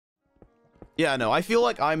Yeah, no, I feel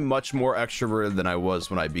like I'm much more extroverted than I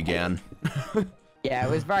was when I began. Yeah,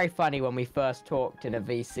 it was very funny when we first talked in a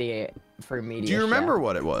VC through media. Do you remember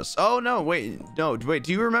what it was? Oh no, wait, no, wait.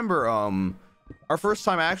 Do you remember our first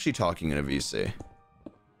time actually talking in a VC?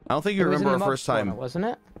 I don't think you remember our first time, wasn't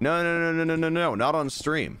it? No, not on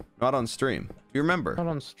stream. Not on stream. You remember? Not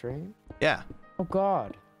on stream? Yeah. Oh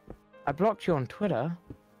God, I blocked you on Twitter.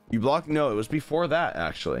 You blocked? No, it was before that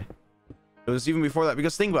actually. It was even before that,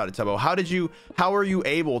 because think about it, Tubbo. How are you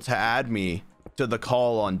able to add me to the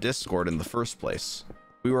call on Discord in the first place?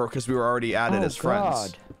 Because we were already added as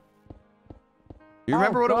friends. You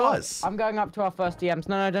remember what it was? I'm going up to our first DMs.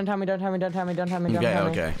 No, don't tell me.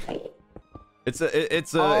 Okay.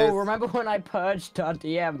 Remember when I purged our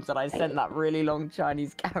DMs and I sent that really long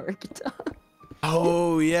Chinese character?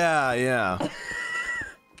 Oh yeah.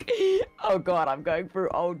 Oh God, I'm going through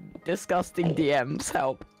old disgusting DMs.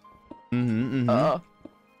 Help.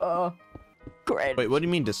 Great. Wait, what do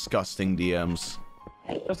you mean disgusting DMs?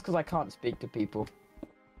 Just because I can't speak to people.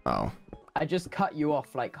 Oh. I just cut you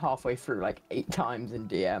off like halfway through like 8 times in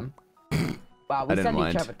DM. Wow, we send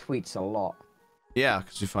each other tweets a lot. Yeah,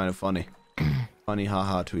 because we find it funny. Funny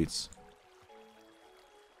haha tweets.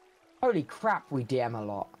 Holy crap, we DM a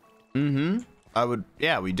lot.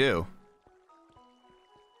 Yeah, we do.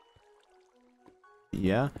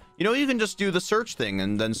 Yeah. You know, you can just do the search thing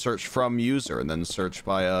and then search from user and then search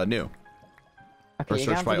by new. Okay, or you're search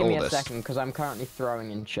gonna have to by give me oldest. a second because I'm currently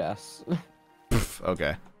throwing in chess.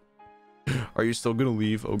 Okay. Are you still gonna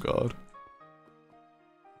leave? Oh God.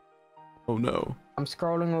 Oh no. I'm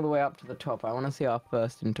scrolling all the way up to the top. I want to see our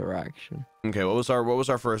first interaction. Okay, what was our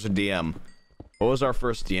first DM? What was our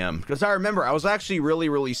first DM? Because I remember I was actually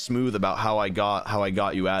really smooth about how I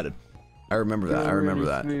got you added. I remember that. I remember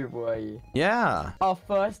that. Smooth, were you? Yeah. Our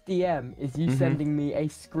first DM is you sending me a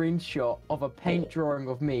screenshot of a paint drawing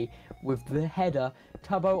of me with the header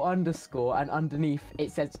Tubbo _ and underneath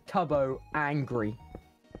it says Tubbo angry.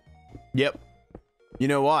 Yep. You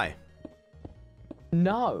know why?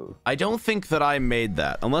 No. I don't think that I made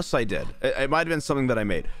that, unless I did. It might have been something that I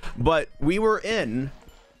made. But we were in.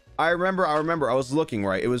 I remember. I was looking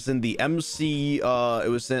right. It was in the MC.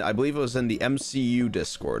 I believe it was in the MCU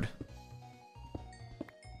Discord.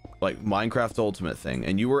 Like Minecraft Ultimate thing,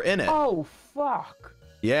 and you were in it. Oh fuck.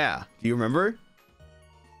 Yeah. Do you remember?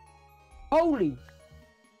 Holy.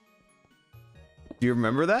 Do you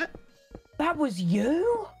remember that? That was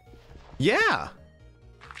you? Yeah.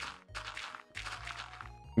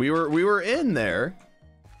 We were in there,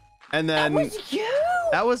 and then that was you.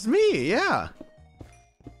 That was me. Yeah.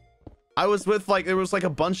 I was with there was like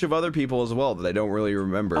a bunch of other people as well that I don't really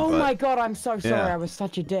remember. Oh but, my God, I'm so sorry. yeah. I was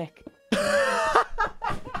such a dick.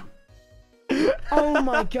 Oh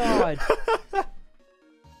my God.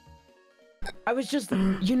 I was just,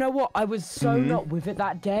 you know what? I was so not with it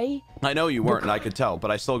that day. I know you weren't, and I could tell,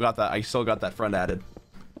 but I still got that friend added.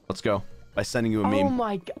 Let's go. By sending you a meme. Oh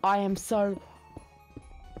my, I am so.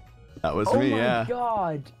 That was me, yeah. Oh my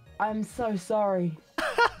God. I'm so sorry.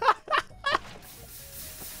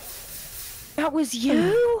 That was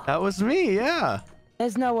you? That was me, yeah.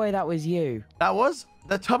 There's no way that was you.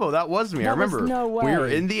 That Tubbo, that was me. I remember. No way. We were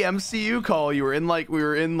in the MCU call. You were in we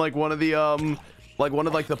were in one of the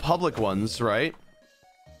the public ones, right?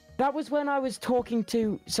 That was when I was talking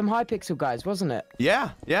to some Hypixel guys, wasn't it? Yeah.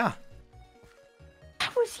 That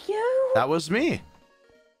was you. That was me.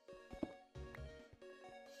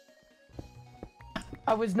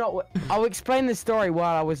 I was not. I'll explain the story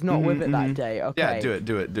while I was not with it that day. Okay. Yeah,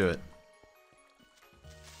 do it.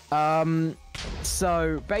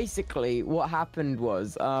 So basically what happened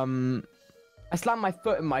was, I slammed my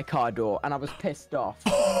foot in my car door and I was pissed off.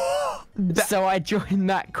 So I joined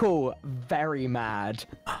that call very mad.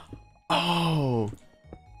 Oh.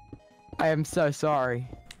 I am so sorry.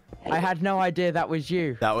 I had no idea that was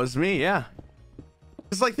you. That was me, yeah.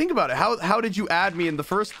 It's like, think about it. How did you add me in the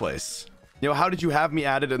first place? You know, how did you have me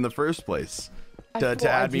added in the first place? To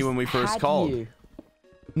add me when we first called? You.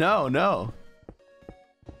 No.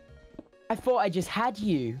 I thought I just had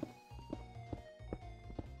you.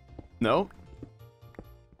 No.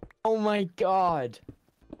 Oh my God.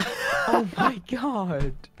 Oh my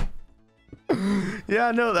God.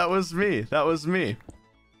 Yeah, no, that was me. That was me.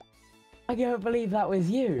 I can't believe that was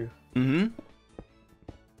you.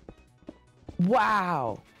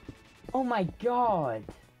 Wow. Oh my God.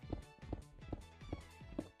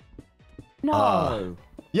 No.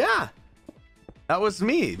 Yeah. That was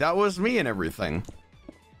me. That was me and everything.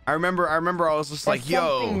 I remember I was just like,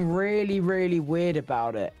 yo. Something really weird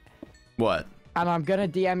about it. What? And I'm gonna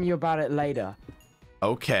DM you about it later.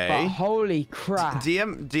 Okay. But holy crap.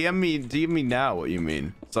 DM me now what you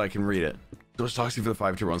mean, so I can read it. was talking for the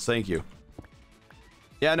 5 tier ones. Thank you.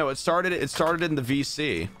 Yeah, no, it started in the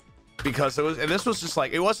VC because this was just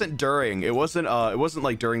like, it wasn't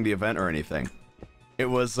like during the event or anything. It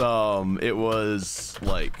was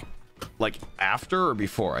like after or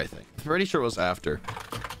before, I think. I'm pretty sure it was after.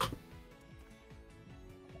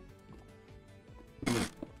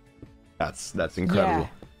 That's incredible. Yeah.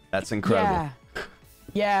 That's incredible.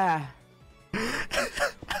 Yeah.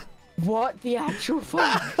 What the actual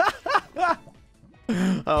fuck?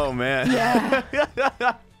 Oh man. Yeah.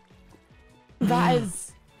 That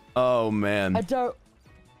is. Oh man. I don't.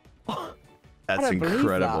 That's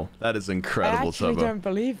incredible. That is incredible, I actually Tubbo. don't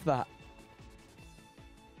believe that.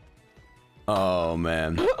 Oh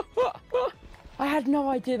man. I had no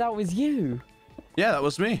idea that was you. Yeah, that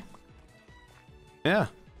was me. Yeah.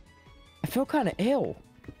 I feel kind of ill.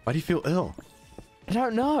 Why do you feel ill? I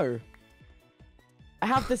don't know. I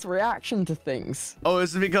have this reaction to things. Oh,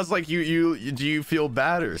 is it because like do you feel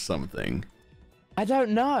bad or something? I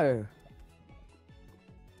don't know.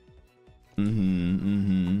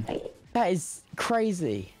 That is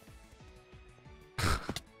crazy.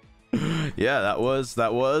 Yeah, that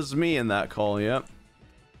was me in that call. Yep.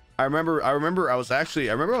 I remember I was actually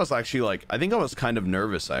like, I think I was kind of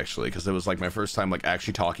nervous actually, because it was like my first time like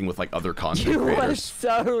actually talking with like other content creators. You were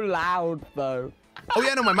so loud though. Oh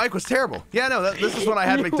yeah, no, my mic was terrible. Yeah, no, this is when I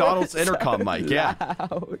had McDonald's intercom mic. Yeah.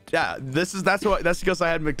 Yeah, that's because I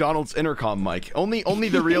had McDonald's intercom mic. Only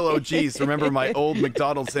the real OGs remember my old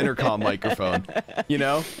McDonald's intercom microphone. You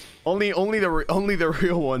know? Only the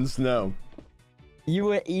real ones know. You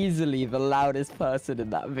were easily the loudest person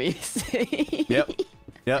in that VC. Yep.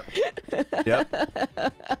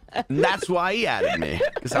 And that's why he added me,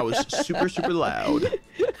 because I was super loud.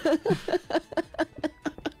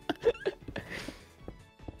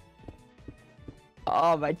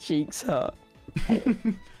 Oh, my cheeks hurt.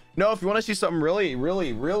 No, if you want to see something really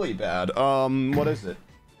bad, what is it?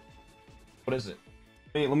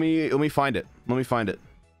 Hey, let me find it. Let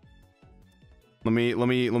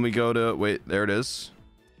me go to, wait, there it is.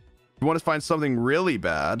 If you want to find something really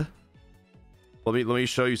bad, let me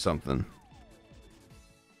show you something.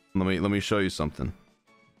 Let me show you something.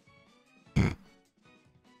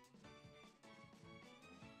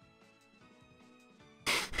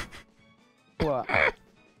 What?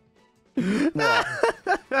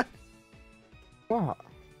 What?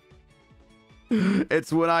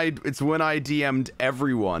 It's when I DM'd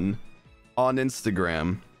everyone on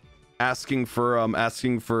Instagram asking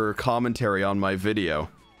for commentary on my video.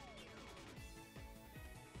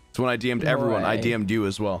 It's when I DM'd everyone. I DM'd you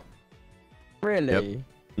as well. Really?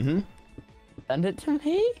 Yep. Send it to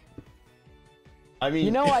me? I mean,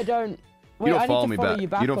 you know I don't. Wait, you don't I follow need me to follow back. you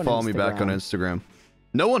back. You don't on follow me Instagram. back on Instagram.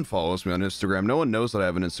 No one follows me on Instagram. No one knows that I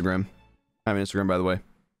have an Instagram. I have an Instagram, by the way.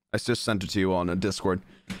 I just sent it to you on a Discord.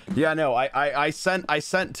 Yeah, no, I sent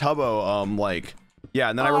Tubbo like, yeah,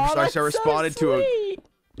 and then I responded to a.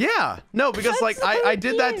 Yeah, no, because that's like so I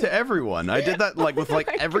did that to everyone. I did that like with like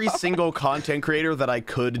every single content creator that I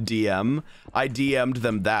could DM. I DM'd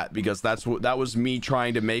them that because that was me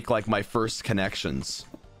trying to make like my first connections.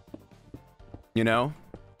 You know?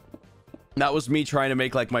 That was me trying to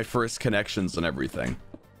make like my first connections and everything.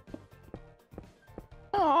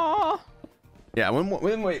 Aww. Yeah, when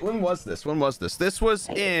was this? When was this? This was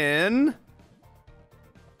in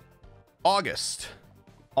August.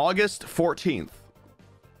 August 14th.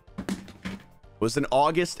 It was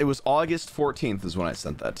August 14th is when I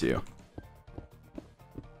sent that to you.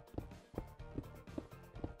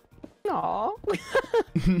 Aww.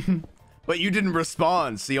 But you didn't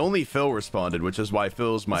respond. See, only Phil responded, which is why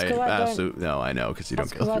Phil's my absolute. No, I know, because you don't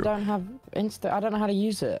go through. I don't have Insta. I don't know how to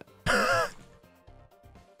use it.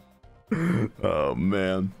 Oh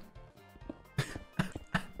man.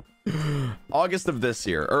 August of this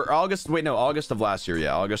year, or August? Wait, no, August of last year.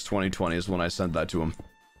 Yeah, August 2020 is when I sent that to him.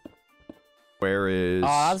 Where is?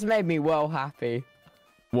 Oh, that's made me well happy.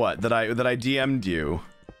 What? That I DM'd you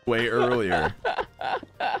way earlier.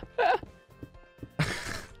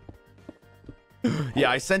 Yeah,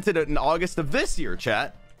 I sent it in August of this year,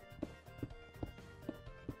 chat.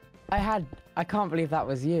 I can't believe that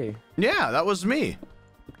was you. Yeah, that was me.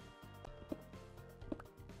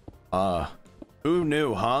 Who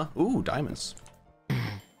knew, huh? Ooh, diamonds.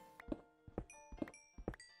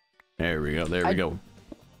 There we go. There we go.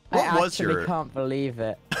 What was your? I can't believe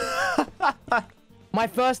it. My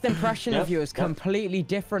first impression of you is completely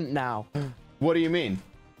different now. What do you mean?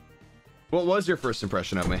 What was your first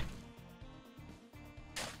impression of me?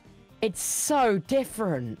 It's so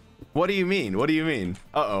different. What do you mean? What do you mean?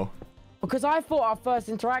 Uh-oh. Because I thought our first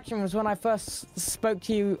interaction was when I first spoke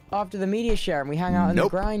to you after the media share and we hang out in the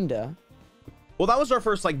grinder. Well, that was our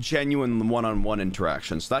first like genuine one-on-one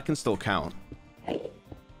interaction, so that can still count.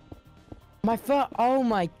 Oh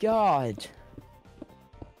my god.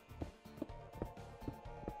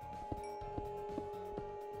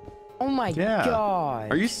 Oh my god.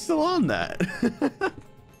 Are you still on that?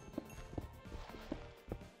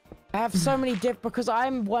 I have so many because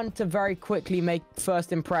I'm one to very quickly make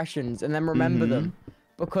first impressions and then remember them,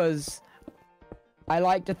 because I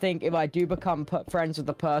like to think if I do become friends with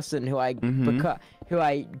the person who I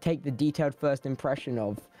take the detailed first impression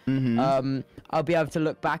of, I'll be able to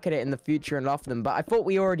look back at it in the future and laugh at them. But I thought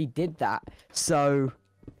we already did that, so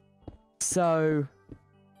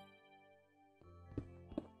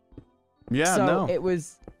yeah, no, it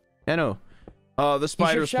was. I know. The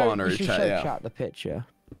spider spawner. You should show chat the picture.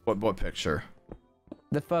 What picture?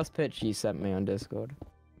 The first picture you sent me on Discord.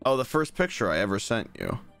 Oh, the first picture I ever sent you.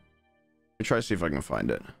 Let me try to see if I can find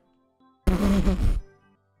it.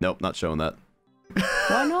 Nope, not showing that.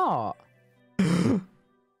 Why not?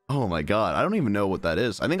 Oh my god, I don't even know what that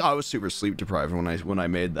is. I think I was super sleep deprived when I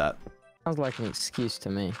made that. Sounds like an excuse to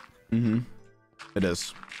me. It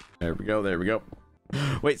is. There we go. There we go.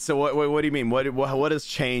 Wait. So what do you mean? What has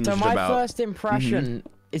changed about? So my first impression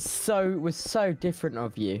was so different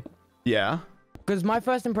of you. Yeah. Because my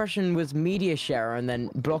first impression was media share and then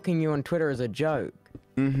blocking you on Twitter as a joke.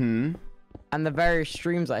 And the various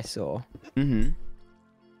streams I saw.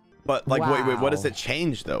 But like, wait, what does it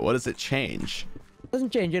change though? What does it change? It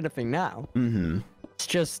doesn't change anything now. It's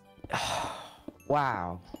just,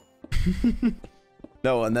 wow.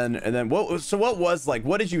 No, and then what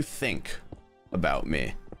what did you think about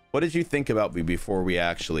me? What did you think about me before we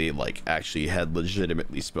actually had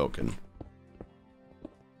legitimately spoken?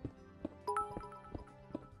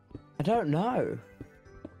 I don't know.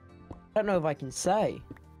 I don't know if I can say.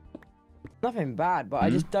 Nothing bad, but I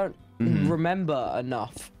just don't remember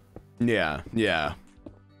enough. Yeah.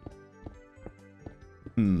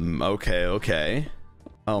 Okay.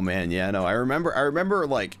 Oh man, yeah, no, I remember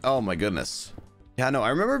like, oh my goodness. Yeah, no, I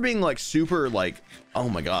remember being like super like, oh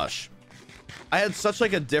my gosh. I had such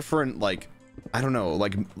like a different like, I don't know,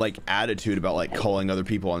 like attitude about like calling other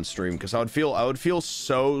people on stream, because I would feel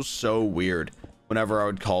so weird whenever I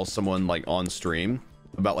would call someone like on stream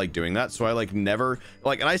about like doing that. So I like never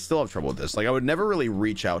like, and I still have trouble with this. Like I would never really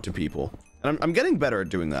reach out to people, and I'm getting better at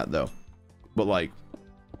doing that though. But like,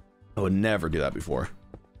 I would never do that before.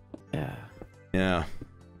 Yeah.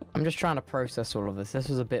 I'm just trying to process all of this. This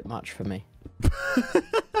was a bit much for me.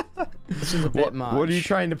 This is a bit much. What are you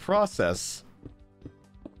trying to process?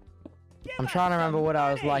 I'm trying to remember what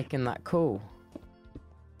I was like in that call.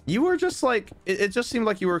 You were just like, it just seemed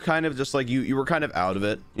like you were kind of just like, you were kind of out of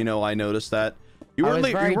it. You know, I noticed that. You weren't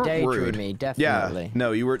like, you weren't rude. Definitely. Yeah,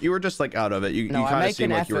 no, you were just like out of it. You kind of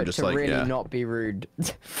seemed like you were just like, really not be rude.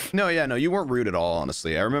 No, you weren't rude at all,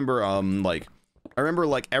 honestly. I remember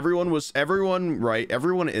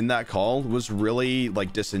everyone in that call was really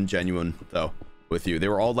like disingenuous though with you. They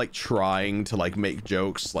were all like trying to like make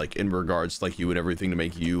jokes like in regards to like you and everything to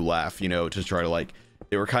make you laugh, you know, to try to like,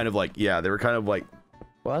 they were kind of like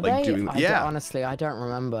honestly, I don't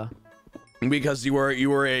remember. Because you were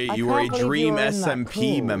a Dream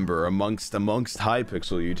SMP member amongst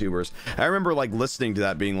Hypixel YouTubers. I remember like listening to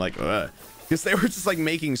that being like, because they were just like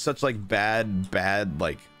making such like bad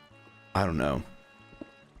like, I don't know.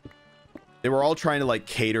 They were all trying to like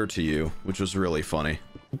cater to you, which was really funny.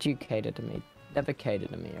 Did you cater to me? Never cater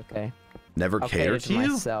to me, okay? Never cater to you?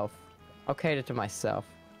 Myself. I'll cater to myself.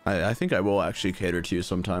 I think I will actually cater to you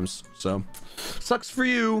sometimes. So, sucks for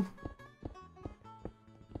you.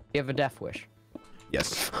 You have a death wish?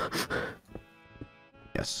 Yes.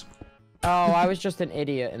 Yes. Oh, I was just an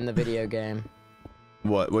idiot in the video game.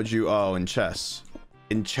 What? Would you? Oh, in chess.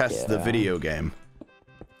 In chess, the video game.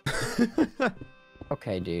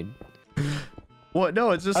 Okay, dude. What?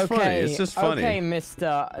 No, it's just funny. It's just funny. Okay,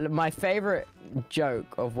 mister. My favorite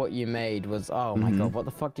joke of what you made was, oh my god, what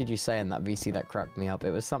the fuck did you say in that VC that cracked me up?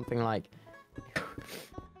 It was something like,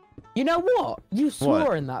 you know what? You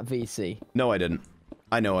swore in that VC. No, I didn't.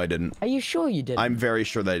 I know I didn't. Are you sure you didn't? I'm very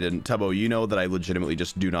sure that I didn't. Tubbo, you know that I legitimately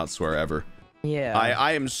just do not swear ever. Yeah.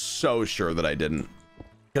 I am so sure that I didn't.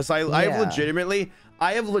 Because I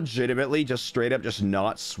have legitimately just straight up just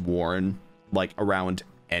not sworn like around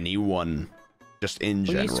anyone just in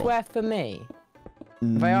general. Will you swear for me?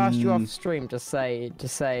 If I asked you off stream to say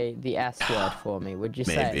the S word for me, would you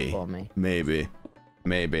say it for me? Maybe.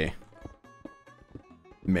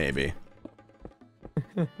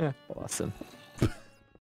 Awesome.